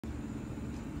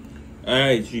All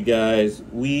right, you guys,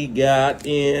 we got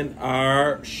in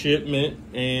our shipment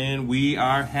and we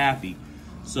are happy.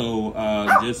 So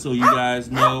just so you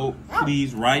guys know,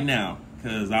 please right now,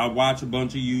 because I watch a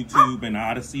bunch of YouTube and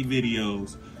Odyssey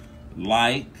videos,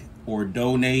 like or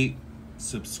donate,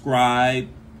 subscribe,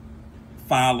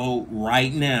 follow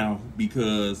right now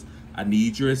because I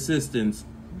need your assistance.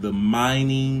 The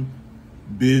mining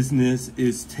business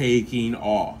is taking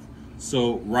off.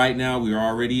 So right now we're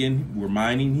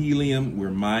mining helium, we're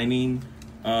mining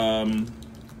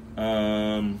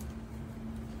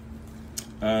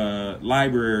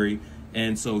library,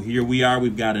 and so here we are.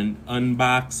 We've got an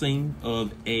unboxing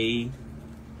of a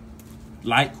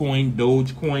Litecoin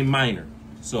Dogecoin miner.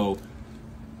 So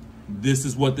this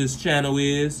is what this channel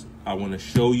is. I want to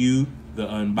show you the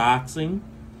unboxing,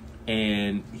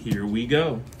 and here we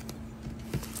go.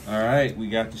 All right, we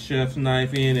got the chef's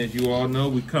knife in. As you all know,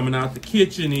 we're coming out the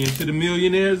kitchen into the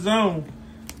millionaire zone.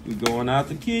 We're going out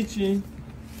the kitchen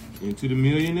into the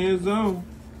millionaire zone.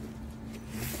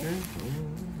 Okay,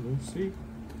 let's see.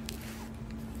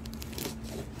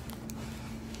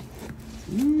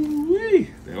 Ooh-wee.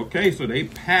 Okay, so they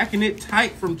packing it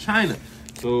tight from China.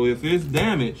 So if it's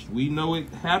damaged, we know it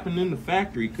happened in the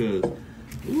factory because,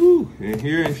 ooh, and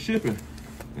here in shipping,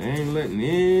 they ain't letting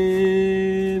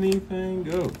anything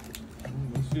go.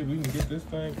 Let's see if we can get this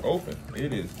thing open.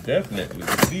 It is definitely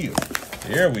sealed.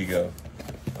 There we go.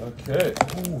 Okay.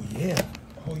 Oh, yeah.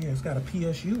 Oh, yeah, it's got a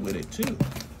PSU with it, too.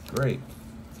 Great.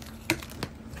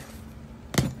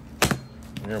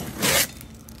 There we go.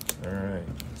 All right.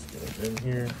 Let's get it in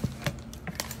here.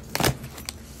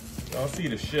 Y'all see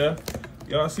the chef?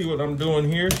 Y'all see what I'm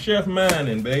doing here? Chef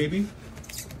mining, baby.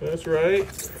 That's right.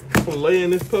 Filleting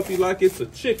this puppy like it's a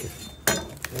chicken.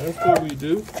 That's what we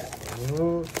do.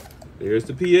 Oh, there's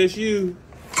the PSU.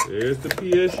 There's the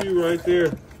PSU right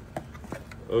there.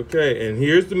 Okay, and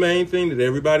here's the main thing that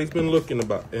everybody's been looking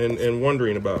about and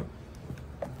wondering about.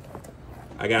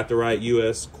 I got the right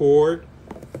US cord,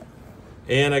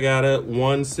 and I got a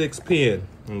 1/6 pin.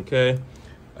 Okay,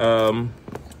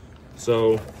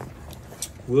 so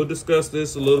we'll discuss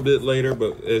this a little bit later.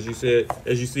 But as you see,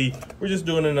 we're just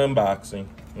doing an unboxing.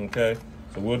 Okay,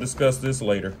 so we'll discuss this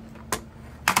later.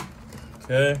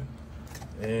 Okay,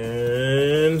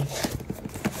 and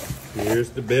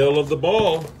here's the bell of the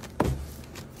ball.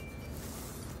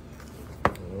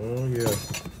 Oh yeah.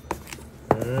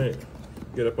 All right,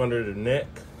 get up under the neck.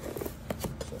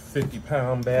 It's a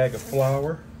 50-pound bag of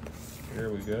flour. Here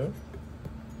we go.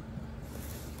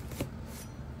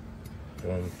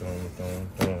 Dun, dun, dun,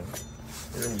 dun.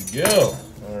 Here we go.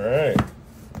 All right.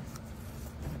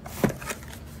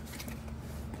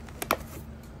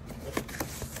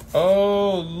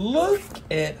 Oh, look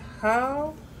at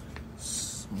how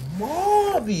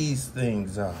small these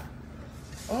things are.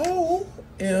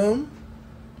 OMG.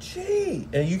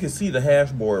 And you can see the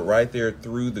hash board right there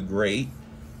through the grate.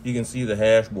 You can see the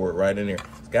hash board right in there.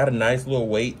 It's got a nice little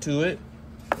weight to it.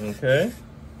 Okay.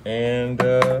 And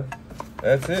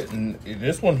that's it. And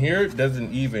this one here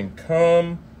doesn't even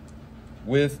come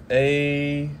with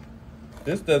a,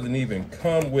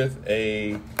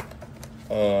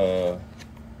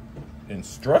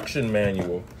 instruction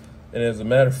manual. And as a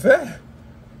matter of fact,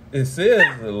 it says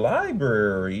the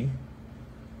library,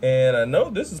 and I know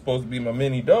this is supposed to be my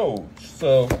mini Doge,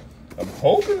 so I'm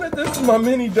hoping that this is my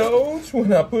mini Doge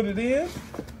when I put it in,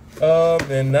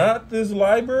 and not this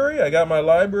library. I got my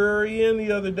library in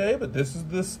the other day, but this is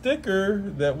the sticker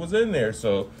that was in there.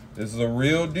 So this is a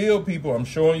real deal, people. I'm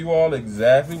showing you all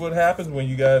exactly what happens when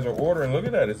you guys are ordering. Look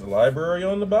at that, it's a library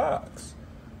on the box.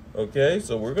 Okay,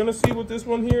 so we're gonna see what this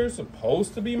one here is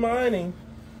supposed to be mining.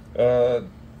 I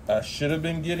should have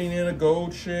been getting in a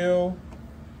gold shell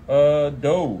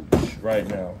Doge right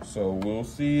now. So we'll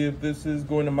see if this is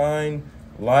going to mine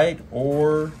light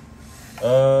or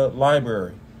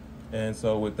library. And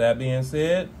so with that being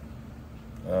said,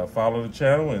 follow the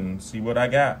channel and see what I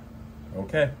got.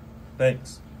 Okay,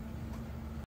 thanks.